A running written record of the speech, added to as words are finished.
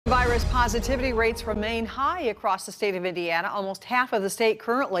Coronavirus positivity rates remain high across the state of Indiana. Almost half of the state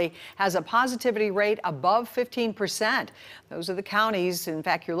currently has a positivity rate above 15%. Those are the counties, in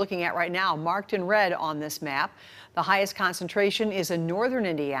fact, you're looking at right now, marked in red on this map. The highest concentration is in northern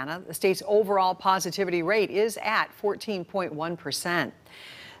Indiana. The state's overall positivity rate is at 14.1%.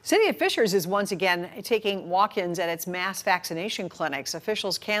 City of Fishers is once again taking walk-ins at its mass vaccination clinics.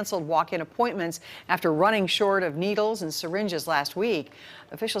 Officials canceled walk-in appointments after running short of needles and syringes last week.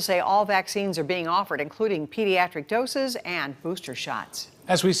 Officials say all vaccines are being offered, including pediatric doses and booster shots.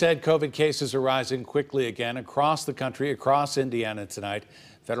 As we said, COVID cases are rising quickly again across the country, across Indiana tonight.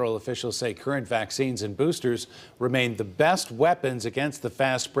 Federal officials say current vaccines and boosters remain the best weapons against the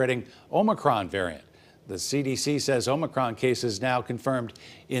fast-spreading Omicron variant. The CDC says Omicron cases now confirmed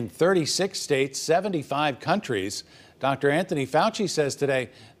in 36 states, 75 countries. Dr. Anthony Fauci says today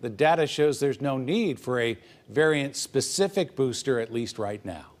the data shows there's no need for a variant-specific booster, at least right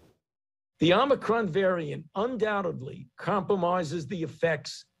now. The Omicron variant undoubtedly compromises the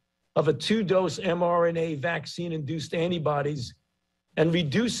effects of a two-dose mRNA vaccine-induced antibodies and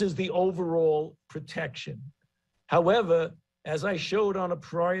reduces the overall protection. However, as I showed on a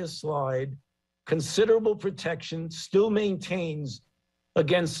prior slide, considerable protection still maintains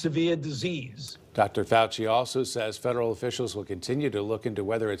against severe disease. Dr. Fauci also says federal officials will continue to look into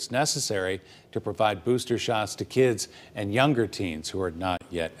whether it's necessary to provide booster shots to kids and younger teens who are not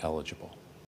yet eligible.